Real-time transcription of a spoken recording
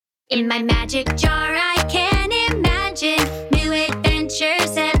In my magic jar, I can imagine new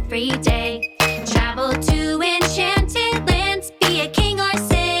adventures every day. Travel to enchanted lands, be a king or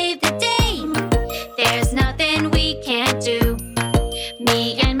save the day. There's nothing we can't do,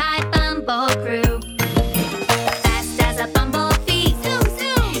 me and my Bumble crew. Fast as a bumblebee, zoom,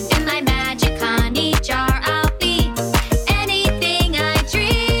 zoom. In my magic honey jar, I'll be anything I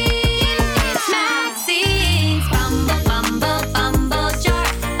dream. It's Maxine's Bumble, Bumble, Bumble jar.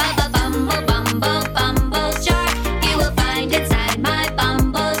 Bumble, Bumble, Bumble jar. You will find inside my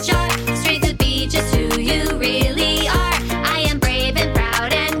Bumble jar strength to be just who you really are. I am brave and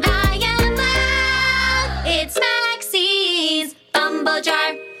proud and I am loud. It's Maxine's Bumble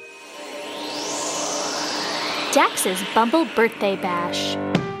jar. Dax's Bumble Birthday Bash.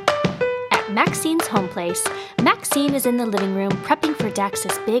 At Maxine's home place, Maxine is in the living room prepping for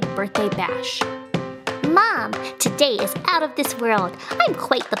Dax's big birthday bash. Mom, today is out of this world. I'm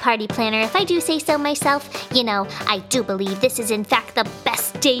quite the party planner if I do say so myself. You know, I do believe this is in fact the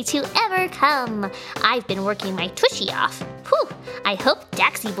best day to ever come. I've been working my tushy off. Whew, I hope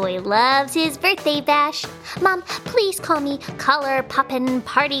Daxy boy loves his birthday bash. Mom, please call me Color Poppin'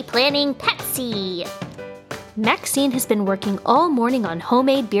 Party Planning Patsy. Maxine has been working all morning on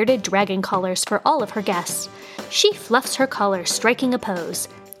homemade bearded dragon collars for all of her guests. She fluffs her collar, striking a pose.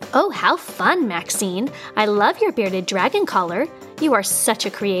 Oh, how fun, Maxine! I love your bearded dragon collar. You are such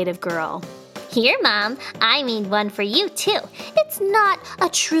a creative girl. Here, Mom, I made one for you, too. It's not a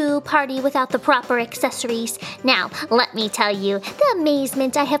true party without the proper accessories. Now, let me tell you the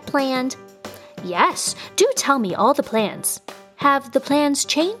amazement I have planned. Yes, do tell me all the plans. Have the plans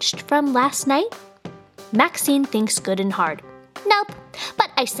changed from last night? Maxine thinks good and hard. Nope, but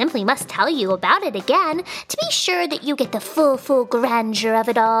I simply must tell you about it again to be sure that you get the full grandeur of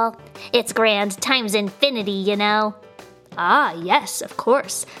it all. It's grand times infinity, you know. Ah, yes, of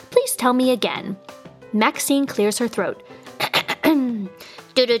course. Please tell me again. Maxine clears her throat.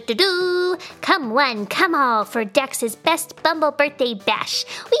 Do-do-do-do! Come one, come all for Dax's best Bumble birthday bash.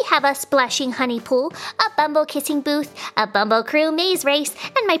 We have a splashing honey pool, a Bumble kissing booth, a Bumble crew maze race,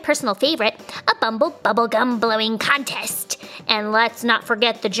 and my personal favorite, a Bumble bubblegum blowing contest. And let's not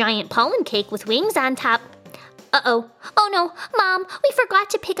forget the giant pollen cake with wings on top. Uh-oh. Oh no, Mom, we forgot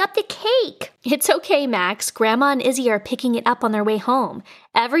to pick up the cake. It's okay, Max. Grandma and Izzy are picking it up on their way home.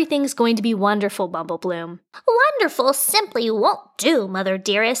 Everything's going to be wonderful, Bumble Bloom. Wonderful simply won't do, Mother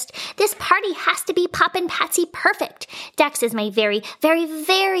dearest. This party has to be Poppin' Patsy perfect. Dax is my very, very,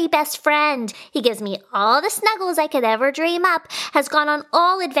 very best friend. He gives me all the snuggles I could ever dream up, has gone on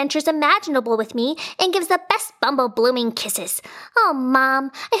all adventures imaginable with me, and gives the best Bumble blooming kisses. Oh,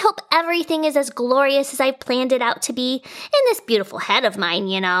 Mom, I hope everything is as glorious as I've planned it out to be. In this beautiful head of mine,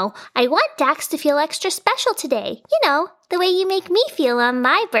 you know. I want Dax to feel extra special today. You know, the way you make me feel on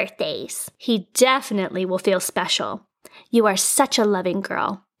my birthdays. He definitely will feel special. You are such a loving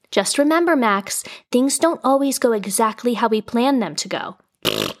girl. Just remember, Max, things don't always go exactly how we plan them to go.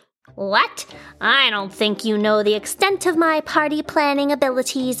 What? I don't think you know the extent of my party planning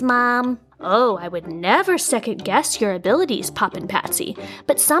abilities, Mom. Oh, I would never second-guess your abilities, Poppin' Patsy,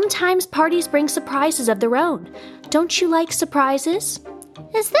 but sometimes parties bring surprises of their own. Don't you like surprises?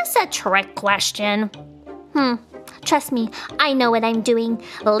 Is this a trick question? Trust me, I know what I'm doing.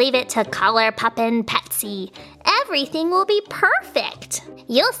 Leave it to Color Poppin' Patsy. Everything will be perfect.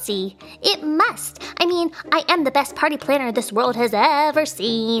 You'll see. It must. I mean, I am the best party planner this world has ever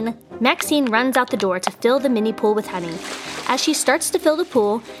seen. Maxine runs out the door to fill the mini pool with honey. As she starts to fill the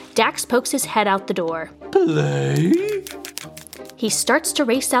pool, Dax pokes his head out the door. Play? He starts to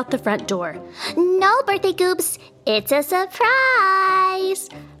race out the front door. No, birthday goobs. It's a surprise.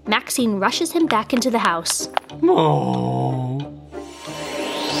 Maxine rushes him back into the house. Oh.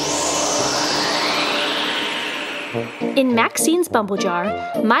 In Maxine's Bumble jar,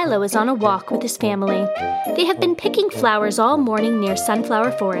 Milo is on a walk with his family. They have been picking flowers all morning near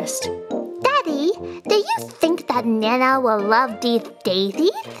Sunflower Forest. Daddy, do you think that Nana will love these daisies?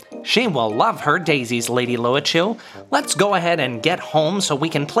 She will love her daisies, Lady Loachill. Let's go ahead and get home so we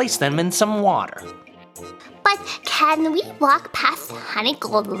can place them in some water. But can we walk past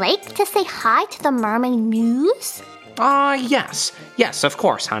Honeygold Lake to say hi to the Mermaid Muse? Yes. Yes, of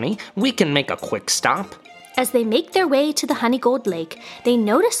course, honey. We can make a quick stop. As they make their way to the Honeygold Lake, they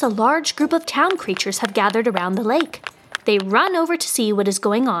notice a large group of town creatures have gathered around the lake. They run over to see what is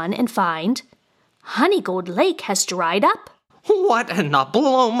going on and find Honeygold Lake has dried up. What in the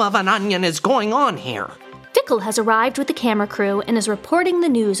bloom of an onion is going on here? Fickle has arrived with the camera crew and is reporting the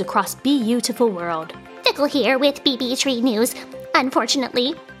news across Beautiful World. Fickle here with BB Tree News.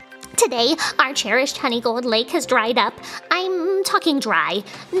 Unfortunately, today our cherished Honeygold Lake has dried up. I'm talking dry.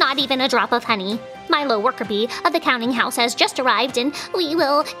 Not even a drop of honey. Milo Worker Bee of the counting house has just arrived, and we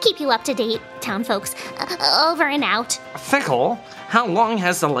will keep you up to date, town folks. Over and out. Fickle, how long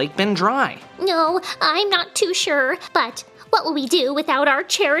has the lake been dry? No, I'm not too sure, but what will we do without our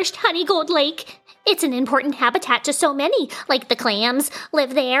cherished honey gold lake? It's an important habitat to so many, like the clams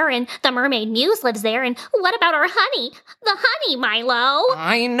live there, and the mermaid muse lives there, and what about our honey? The honey, Milo!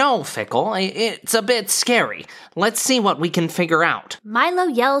 I know, Fickle. It's a bit scary. Let's see what we can figure out. Milo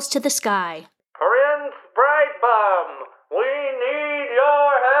yells to the sky. Prince Brightbum, we need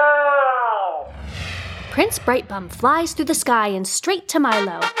your help! Prince Brightbum flies through the sky and straight to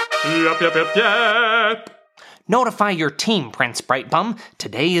Milo. Yep. Notify your team, Prince Brightbum.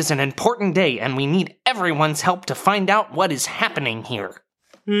 Today is an important day, and we need everyone's help to find out what is happening here.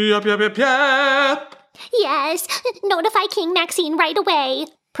 Yep. Yes, notify King Maxine right away.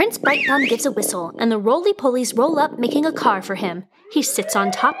 Prince Brightbum gives a whistle, and the roly-polies roll up, making a car for him. He sits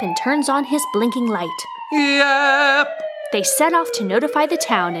on top and turns on his blinking light. Yep. They set off to notify the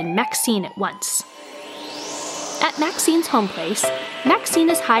town and Maxine at once. At Maxine's home place, Maxine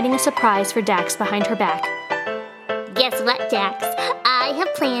is hiding a surprise for Dax behind her back. Guess what, Dax? I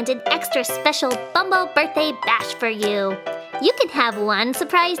have planned an extra special Bumble birthday bash for you. You can have one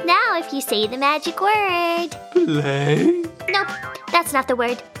surprise now if you say the magic word. Play. Nope, that's not the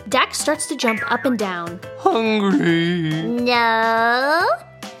word. Dax starts to jump up and down. Hungry. No.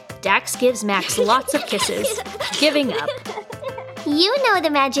 Dax gives Max lots of kisses, giving up. You know the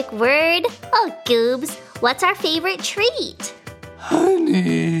magic word. Oh, Goobs, what's our favorite treat?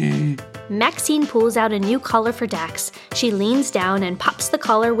 Honey. Maxine pulls out a new collar for Dax. She leans down and pops the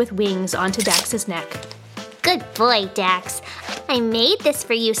collar with wings onto Dax's neck. Good boy, Dax. I made this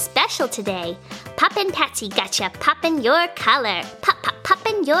for you special today. Poppin' Patsy gotcha poppin' your collar.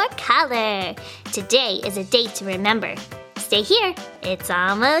 Poppin' your collar. Today is a day to remember. Stay here. It's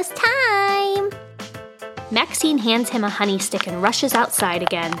almost time. Maxine hands him a honey stick and rushes outside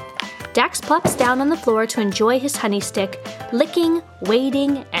again. Dax plops down on the floor to enjoy his honey stick, licking,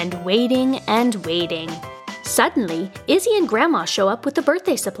 waiting, and waiting, and waiting. Suddenly, Izzy and Grandma show up with the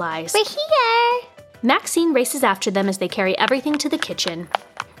birthday supplies. We're here. Maxine races after them as they carry everything to the kitchen.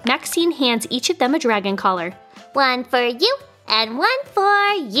 Maxine hands each of them a dragon collar. One for you and one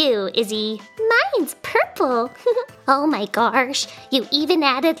for you, Izzy. Mine's purple. Oh my gosh, you even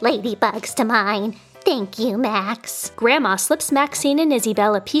added ladybugs to mine. Thank you, Max. Grandma slips Maxine and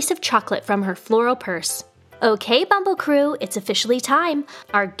Isabel a piece of chocolate from her floral purse. Okay, Bumble Crew, it's officially time.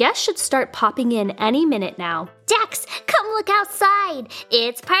 Our guests should start popping in any minute now. Dax, come look outside.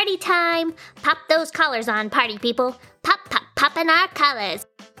 It's party time. Pop those collars on, party people. Poppin' our collars.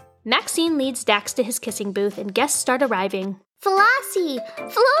 Maxine leads Dax to his kissing booth and guests start arriving. Flossie,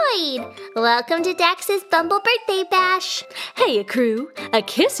 Floyd, welcome to Dax's Bumble birthday bash. Hey, crew, a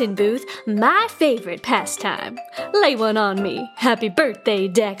kissing booth, my favorite pastime. Lay one on me. Happy birthday,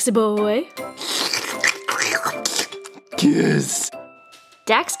 Dax boy. Kiss.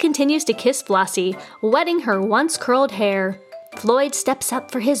 Dax continues to kiss Flossie, wetting her once curled hair. Floyd steps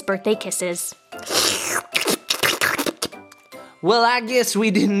up for his birthday kisses. Well, I guess we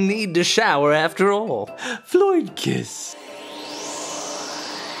didn't need to shower after all. Floyd kiss.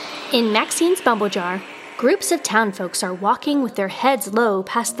 In Maxine's Bumble jar, groups of town folks are walking with their heads low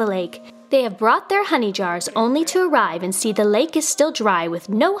past the lake. They have brought their honey jars only to arrive and see the lake is still dry with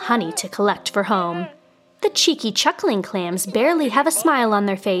no honey to collect for home. The cheeky chuckling clams barely have a smile on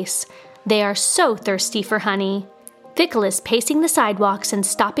their face. They are so thirsty for honey. Fickle is pacing the sidewalks and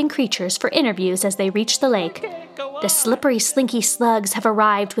stopping creatures for interviews as they reach the lake. The slippery, slinky slugs have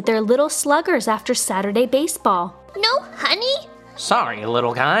arrived with their little sluggers after Saturday baseball. No honey? Sorry,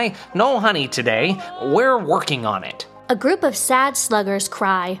 little guy. No honey today. We're working on it. A group of sad sluggers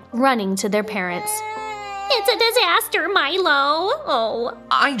cry, running to their parents. It's a disaster, Milo. Oh.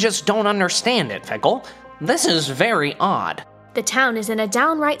 I just don't understand it, Fickle. This is very odd. The town is in a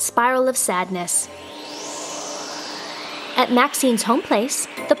downright spiral of sadness. At Maxine's home place,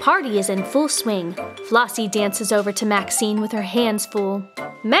 the party is in full swing. Flossie dances over to Maxine with her hands full.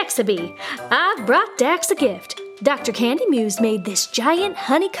 Maxabee, I've brought Dax a gift. Dr. Candy Muse made this giant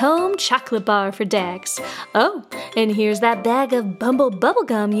honeycomb chocolate bar for Dax. Oh, and here's that bag of Bumble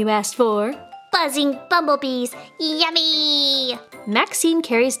bubblegum you asked for. Buzzing bumblebees. Yummy! Maxine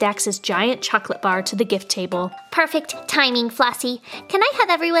carries Dax's giant chocolate bar to the gift table. Perfect timing, Flossie. Can I have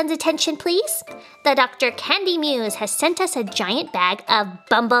everyone's attention, please? The Dr. Candy Muse has sent us a giant bag of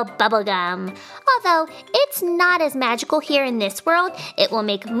Bumble bubblegum. Although it's not as magical here in this world, it will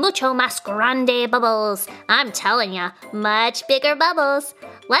make mucho más grande bubbles. I'm telling ya, much bigger bubbles.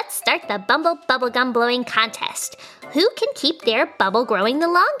 let's start the Bumble bubblegum blowing contest. Who can keep their bubble growing the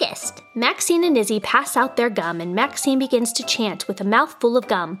longest? Maxine and Izzy pass out their gum, and Maxine begins to chant with a mouthful of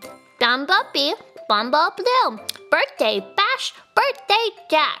gum. Bumblebee, Bumble bloom, birthday bash, birthday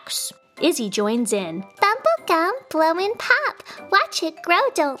Dax. Izzy joins in. Bubblegum blow and pop. Watch it grow,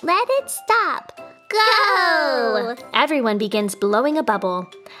 don't let it stop. Go! Everyone begins blowing a bubble.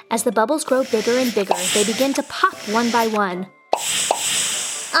 As the bubbles grow bigger and bigger, they begin to pop one by one.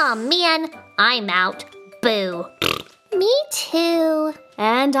 Oh man, I'm out. Boo. Me too.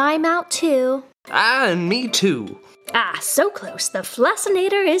 And I'm out too. And me too. Ah, so close. The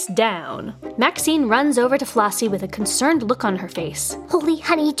Flossinator is down. Maxine runs over to Flossie with a concerned look on her face. Holy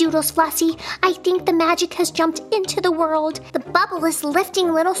honey doodles, Flossie. I think the magic has jumped into the world. The bubble is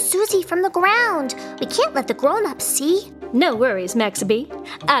lifting little Susie from the ground. We can't let the grown-ups see. No worries, Maxabee.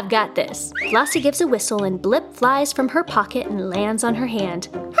 I've got this. Flossie gives a whistle and Blip flies from her pocket and lands on her hand.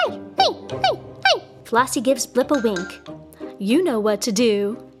 Hey, hey, hey, hey. Flossie gives Blip a wink. You know what to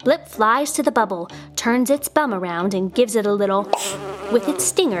do. Blip flies to the bubble, turns its bum around, and gives it a little with its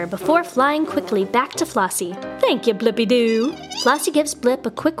stinger before flying quickly back to Flossie. Thank you, Blippy-doo. Flossie gives Blip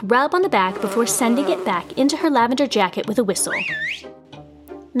a quick rub on the back before sending it back into her lavender jacket with a whistle.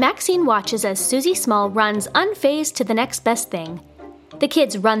 Maxine watches as Susie Small runs unfazed to the next best thing. The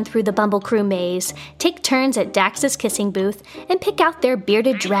kids run through the Bumble Crew maze, take turns at Dax's kissing booth, and pick out their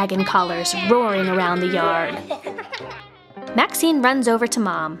bearded dragon collars roaring around the yard. Maxine runs over to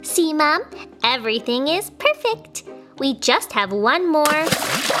Mom. See, Mom? Everything is perfect. We just have one more.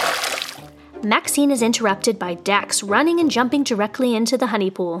 Maxine is interrupted by Dax running and jumping directly into the honey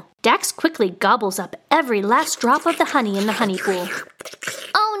pool. Dax quickly gobbles up every last drop of the honey in the honey pool.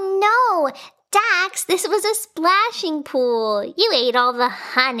 Oh no! Dax, this was a splashing pool. You ate all the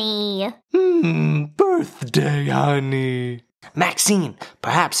honey. Birthday honey. Maxine,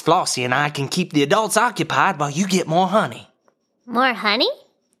 perhaps Flossie and I can keep the adults occupied while you get more honey. More honey?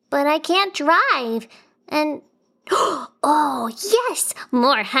 But I can't drive. And... oh, yes!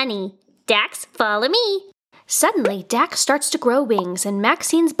 More honey. Dax, follow me. Suddenly, Dax starts to grow wings, and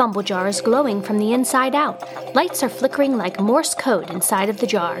Maxine's bumble jar is glowing from the inside out. Lights are flickering like Morse code inside of the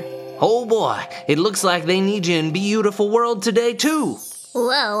jar. Oh boy, it looks like they need you in Beautiful World today too.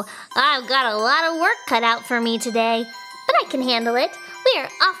 Whoa, I've got a lot of work cut out for me today. But I can handle it. We're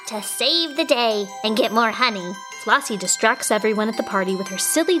off to save the day and get more honey. Flossie distracts everyone at the party with her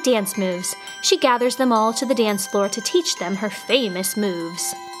silly dance moves. She gathers them all to the dance floor to teach them her famous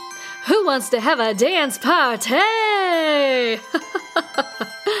moves. Who wants to have a dance party?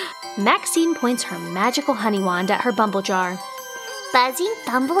 Maxine points her magical honey wand at her bumble jar. Buzzing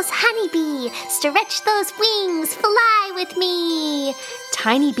Bumble's honeybee, stretch those wings, fly with me.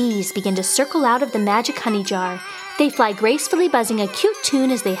 Tiny bees begin to circle out of the magic honey jar. They fly gracefully, buzzing a cute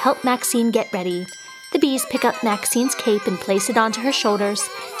tune as they help Maxine get ready. The bees pick up Maxine's cape and place it onto her shoulders.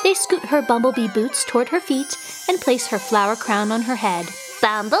 They scoot her bumblebee boots toward her feet and place her flower crown on her head.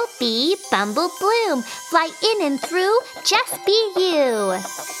 Bumblebee, Bumble bloom, fly in and through, just be you.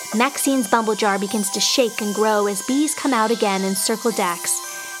 Maxine's bumble jar begins to shake and grow as bees come out again and circle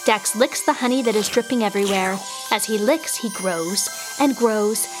Dax. Dax licks the honey that is dripping everywhere. As he licks, he grows and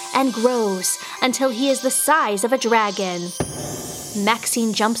grows and grows until he is the size of a dragon.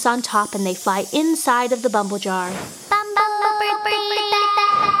 Maxine jumps on top and they fly inside of the bumble jar. Bumble birthday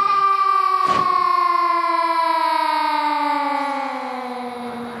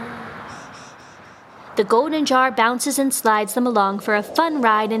The golden jar bounces and slides them along for a fun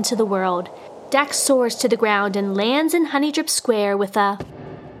ride into the world. Dax soars to the ground and lands in Honeydrip Square with a...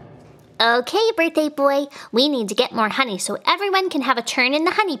 Okay, birthday boy, we need to get more honey so everyone can have a turn in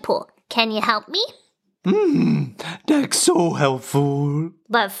the honey pool. Can you help me? That's so helpful.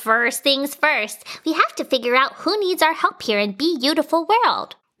 But first things first, we have to figure out who needs our help here in Beautiful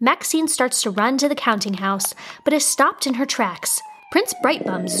World. Maxine starts to run to the counting house, but is stopped in her tracks. Prince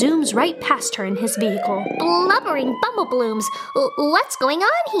Brightbum zooms right past her in his vehicle. Blubbering bumbleblooms, what's going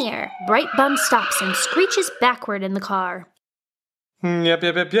on here? Brightbum stops and screeches backward in the car. Yep,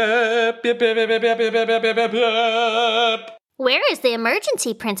 yep, yep, yep, yep, yep, yep, yep, yep, yep, yep, yep, yep. Where is the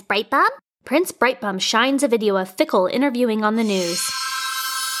emergency, Prince Brightbum? Prince Brightbum shines a video of Fickle interviewing on the news.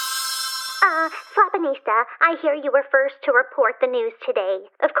 Floppanista, Marcia, I hear you were first to report the news today.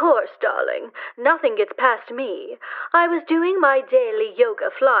 Of course, darling. Nothing gets past me. I was doing my daily yoga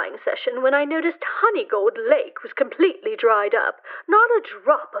flying session when I noticed Honeygold Lake was completely dried up. Not a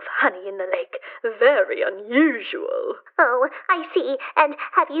drop of honey in the lake. Very unusual. Oh, I see. And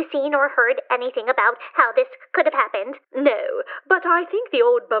have you seen or heard anything about how this could have happened? No, but I think the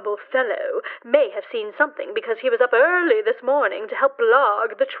old Bumble fellow may have seen something because he was up early this morning to help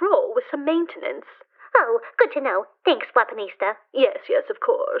log the troll with some maintenance. Oh, good to know. Thanks, Weaponista. Yes, of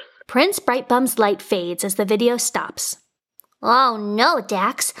course. Prince Brightbum's light fades as the video stops. Oh no,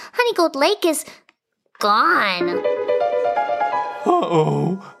 Dax. Honeygold Lake is gone.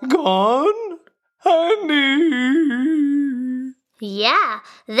 Uh-oh, gone? Honey! Yeah,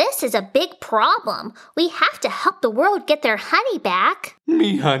 this is a big problem. We have to help the world get their honey back.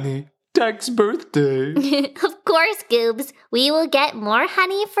 Me honey, Dak's birthday. Of course, Goobs. We will get more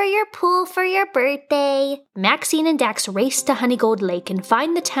honey for your pool for your birthday. Maxine and Dax race to Honeygold Lake and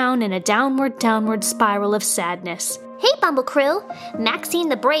find the town in a downward spiral of sadness. Hey, Bumble Crew. Maxine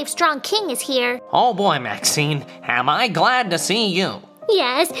the brave, strong king is here. Oh boy, Maxine, am I glad to see you.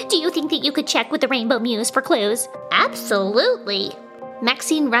 Yes, do you think that you could check with the Rainbow Muse for clues? Absolutely.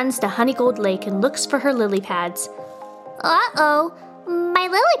 Maxine runs to Honeygold Lake and looks for her lily pads. Uh-oh, my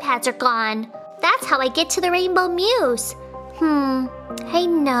lily pads are gone. That's how I get to the Rainbow Muse. I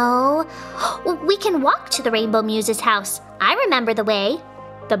know. We can walk to the Rainbow Muse's house. I remember the way.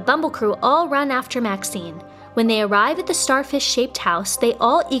 The Bumble Crew all run after Maxine. When they arrive at the starfish-shaped house, they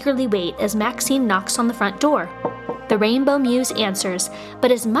all eagerly wait as Maxine knocks on the front door. The Rainbow Muse answers, but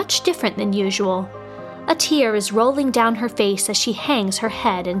is much different than usual. A tear is rolling down her face as she hangs her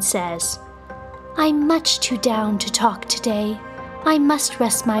head and says, "I'm much too down to talk today. I must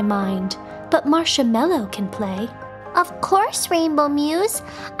rest my mind, but Marshmallow can play." Of course, Rainbow Muse.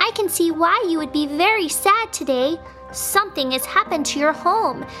 I can see why you would be very sad today. Something has happened to your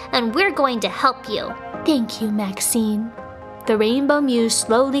home, and we're going to help you. Thank you, Maxine. The Rainbow Muse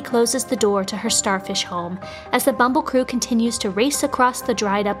slowly closes the door to her starfish home as the Bumble Crew continues to race across the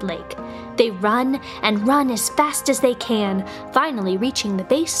dried-up lake. They run and run as fast as they can, finally reaching the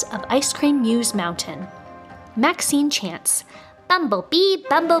base of Ice Cream Muse Mountain. Maxine chants, Bumblebee,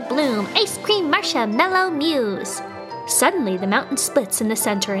 Bumble Bloom, Ice Cream Marshmallow Muse. Suddenly, the mountain splits in the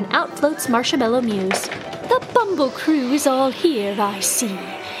center and out floats Marshmallow Muse. The Bumble Crew is all here, I see.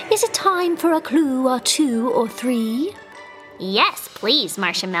 Is it time for a clue or two or three? Yes, please,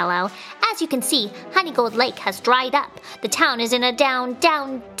 Marshmallow. As you can see, Honeygold Lake has dried up. The town is in a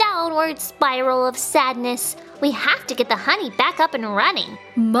downward spiral of sadness. We have to get the honey back up and running.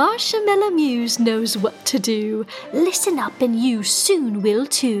 Marshmallow Muse knows what to do. Listen up and you soon will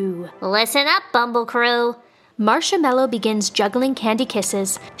too. Listen up, Bumble Crew. Marshmallow begins juggling candy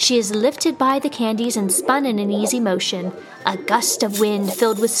kisses. She is lifted by the candies and spun in an easy motion. A gust of wind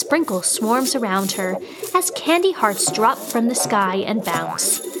filled with sprinkles swarms around her as candy hearts drop from the sky and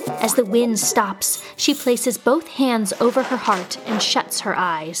bounce. As the wind stops, she places both hands over her heart and shuts her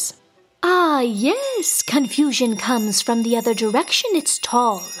eyes. Ah, yes, confusion comes from the other direction, it's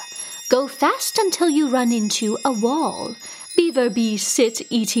tall. Go fast until you run into a wall. Beaver bees sit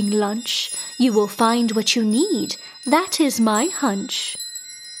eating lunch. You will find what you need. That is my hunch.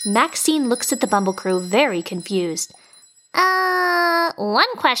 Maxine looks at the Bumble Crew very confused.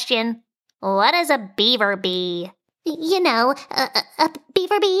 One question. What is a beaver bee? Beaver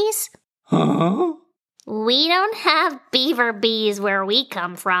bees? Huh? We don't have beaver bees where we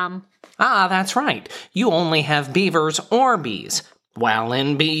come from. Ah, that's right. You only have beavers or bees. Well,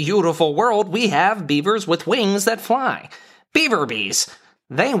 in Beautiful World, we have beavers with wings that fly. Beaver bees.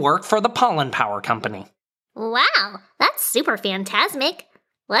 They work for the Pollen Power Company. Wow, that's super phantasmic.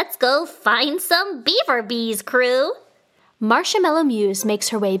 Let's go find some beaver bees, crew. Marshmallow Muse makes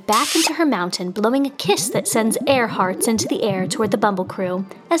her way back into her mountain, blowing a kiss that sends air hearts into the air toward the Bumble Crew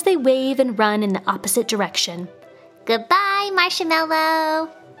as they wave and run in the opposite direction. Goodbye, Marshmallow.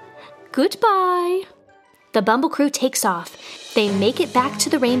 Goodbye. The Bumble Crew takes off. They make it back to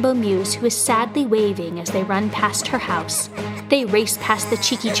the Rainbow Muse, who is sadly waving as they run past her house. They race past the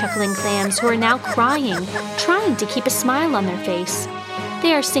cheeky chuckling clams, who are now crying, trying to keep a smile on their face.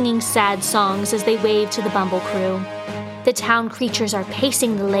 They are singing sad songs as they wave to the Bumble Crew. The town creatures are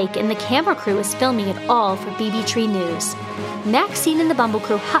pacing the lake, and the camera crew is filming it all for BB Tree News. Maxine and the Bumble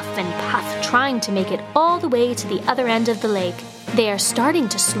Crew huff and puff, trying to make it all the way to the other end of the lake. They are starting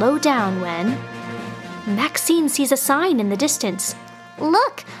to slow down when Maxine sees a sign in the distance.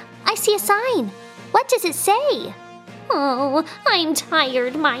 Look, I see a sign. What does it say? Oh, I'm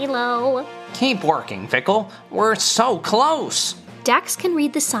tired, Milo. Keep working, Fickle. We're so close. Dax can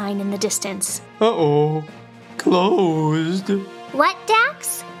read the sign in the distance. Uh-oh. Closed. What,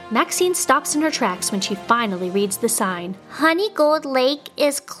 Dax? Maxine stops in her tracks when she finally reads the sign. Honeygold Lake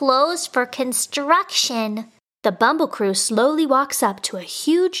is closed for construction. The Bumble crew slowly walks up to a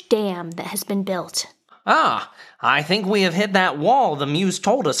huge dam that has been built. Ah, I think we have hit that wall the Muse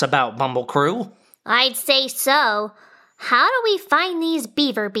told us about, Bumble Crew. I'd say so. How do we find these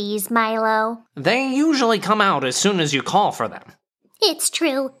beaver bees, Milo? They usually come out as soon as you call for them. It's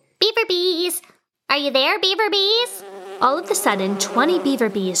true. Beaver bees. Are you there, beaver bees? All of a sudden, 20 beaver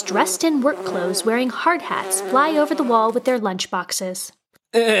bees dressed in work clothes wearing hard hats fly over the wall with their lunch boxes.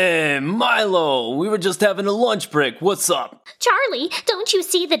 Hey, Milo, we were just having a lunch break. What's up? Charlie, don't you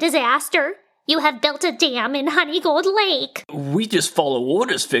see the disaster? You have built a dam in Honeygold Lake. We just follow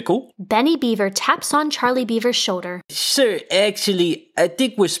orders, Fickle. Benny Beaver taps on Charlie Beaver's shoulder. Sir, actually, I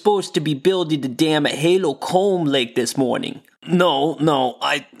think we're supposed to be building the dam at Halo Comb Lake this morning. No,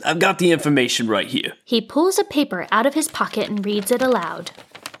 I've got the information right here. He pulls a paper out of his pocket and reads it aloud.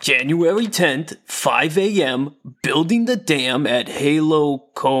 January 10th, 5 a.m., building the dam at Halo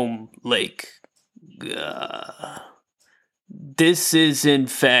Comb Lake. This is, in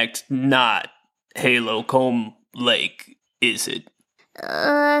fact, not Halo Comb Lake, is it?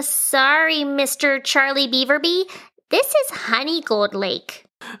 Sorry, Mr. Charlie Beaverbee. This is Honeygold Lake.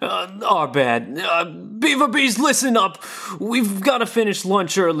 Our bad. Beaver Bees, listen up. We've got to finish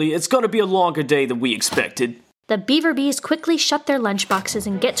lunch early. It's going to be a longer day than we expected. The Beaver Bees quickly shut their lunchboxes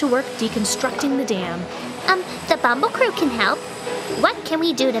and get to work deconstructing the dam. The Bumble crew can help. What can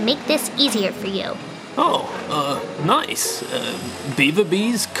we do to make this easier for you? Nice. Beaver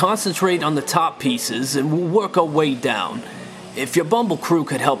Bees, concentrate on the top pieces and we'll work our way down. If your Bumble crew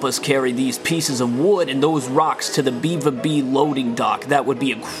could help us carry these pieces of wood and those rocks to the Beaver Bee loading dock, that would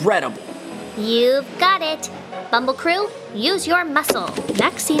be incredible. You've got it. Bumble crew, use your muscle.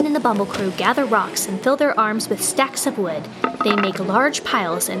 Maxine and the Bumble crew gather rocks and fill their arms with stacks of wood. They make large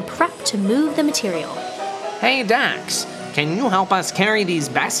piles and prep to move the material. Hey, Dax, can you help us carry these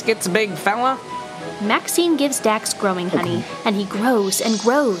baskets, big fella? Maxine gives Dax growing honey, and he grows and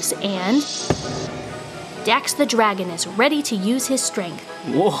grows, and Dax the dragon is ready to use his strength.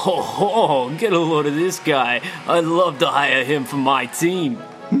 Whoa, get a load of this guy. I'd love to hire him for my team.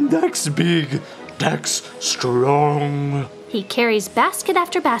 Dax big. Dax strong. He carries basket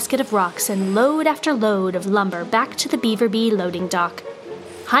after basket of rocks and load after load of lumber back to the Beaver Bee loading dock.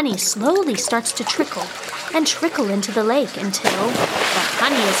 Honey slowly starts to trickle into the lake until the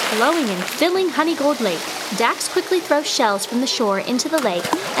honey is flowing and filling Honeygold Lake. Dax quickly throws shells from the shore into the lake,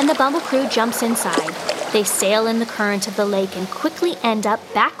 and the Bumble crew jumps inside. They sail in the current of the lake and quickly end up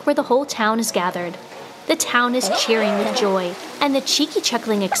back where the whole town is gathered. The town is cheering with joy, and the cheeky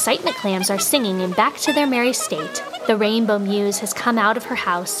chuckling excitement clams are singing in back to their merry state. The Rainbow Muse has come out of her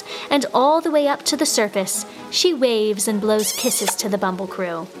house, and all the way up to the surface, she waves and blows kisses to the Bumble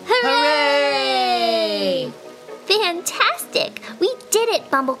crew. Hooray! Fantastic! We did it,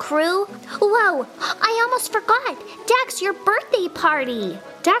 Bumble crew! Whoa, I almost forgot! Dax, your birthday party!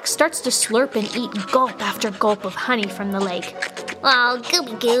 Dax starts to slurp and eat gulp after gulp of honey from the lake. Oh,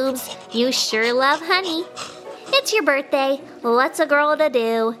 Gooby Goobs, you sure love honey. It's your birthday. What's a girl to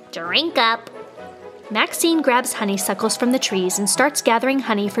do? Drink up. Maxine grabs honeysuckles from the trees and starts gathering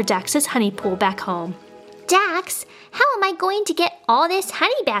honey for Dax's honey pool back home. Dax, how am I going to get all this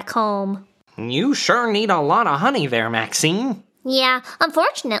honey back home? You sure need a lot of honey there, Maxine. Yeah,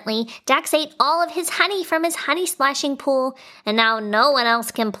 unfortunately, Dax ate all of his honey from his honey splashing pool, and now no one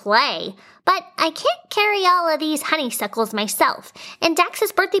else can play. But I can't carry all of these honeysuckles myself, and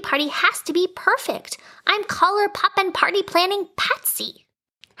Dax's birthday party has to be perfect. I'm color poppin' party planning Patsy.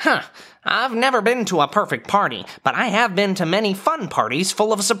 Huh, I've never been to a perfect party, but I have been to many fun parties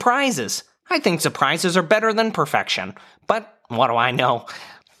full of surprises. I think surprises are better than perfection, but what do I know?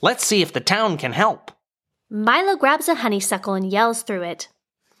 Let's see if the town can help. Milo grabs a honeysuckle and yells through it.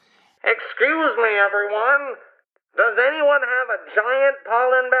 Excuse me, everyone. Does anyone have a giant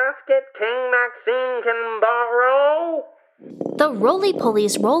pollen basket King Maxine can borrow? The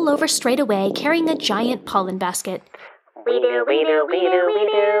roly-polies roll over straight away, carrying a giant pollen basket. We do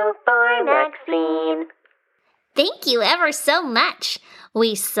for Maxine. Thank you ever so much.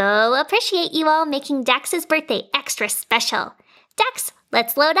 We so appreciate you all making Dax's birthday extra special. Dax,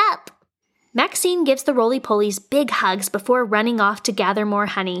 let's load up. Maxine gives the roly-polies big hugs before running off to gather more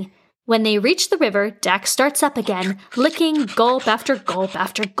honey. When they reach the river, Dax starts up again, licking gulp after gulp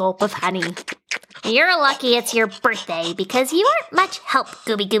after gulp of honey. You're lucky it's your birthday because you aren't much help,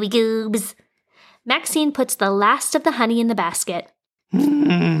 Gooby Goobs. Maxine puts the last of the honey in the basket.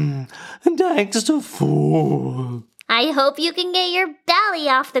 Dax the fool. I hope you can get your belly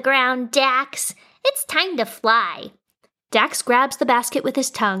off the ground, Dax. It's time to fly. Dax grabs the basket with his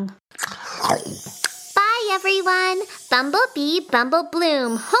tongue. Bye, everyone. Bumblebee, Bumble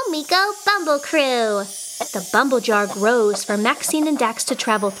Bloom. Home we go, Bumble Crew. The Bumble jar grows for Maxine and Dax to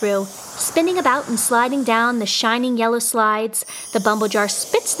travel through. Spinning about and sliding down the shining yellow slides, the Bumble jar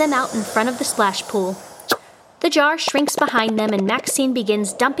spits them out in front of the splash pool. The jar shrinks behind them and Maxine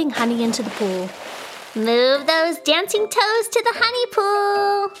begins dumping honey into the pool. Move those dancing toes to the honey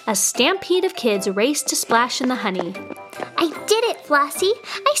pool. A stampede of kids race to splash in the honey. I did it, Flossie.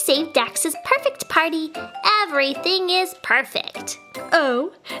 I saved Dax's perfect party. Everything is perfect.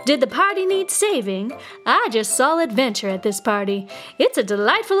 Oh, did the party need saving? I just saw adventure at this party. It's a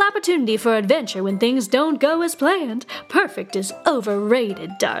delightful opportunity for adventure when things don't go as planned. Perfect is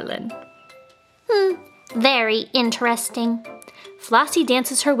overrated, darling. Very interesting. Flossie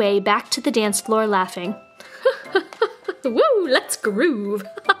dances her way back to the dance floor laughing. Woo, let's groove.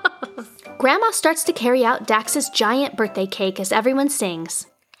 Grandma starts to carry out Dax's giant birthday cake as everyone sings.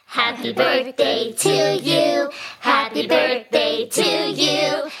 Happy birthday to you. Happy birthday to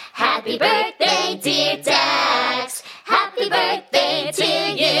you. Happy birthday, dear Dax. Happy birthday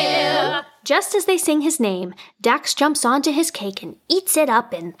to you. Just as they sing his name, Dax jumps onto his cake and eats it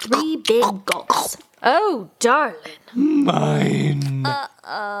up in 3 big gulps. Oh, darling. Mine.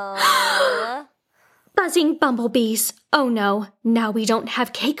 Buzzing bumblebees. Oh no, now we don't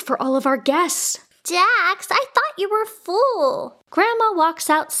have cake for all of our guests. Dax, I thought you were full. Grandma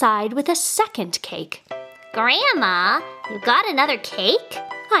walks outside with a second cake. Grandma, you got another cake?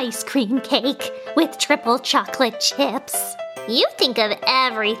 Ice cream cake with triple chocolate chips. You think of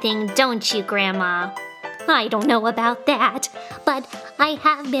everything, don't you, Grandma? I don't know about that, but I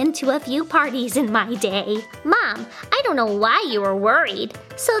have been to a few parties in my day. Mom, I don't know why you were worried.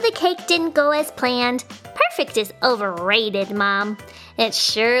 So the cake didn't go as planned. Perfect is overrated, Mom. It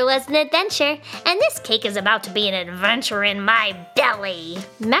sure was an adventure, and this cake is about to be an adventure in my belly.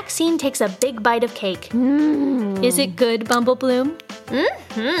 Maxine takes a big bite of cake. Is it good, Bumble Bloom?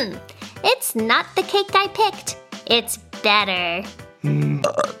 It's not the cake I picked. It's better.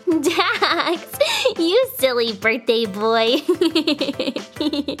 Dax, you silly birthday boy.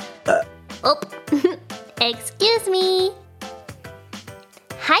 Oh, excuse me.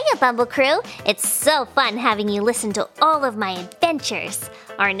 Hiya, Bumble Crew. It's so fun having you listen to all of my adventures.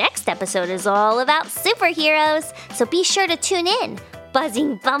 Our next episode is all about superheroes, so be sure to tune in.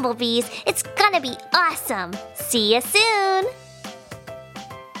 Buzzing bumblebees, it's gonna be awesome. See you soon.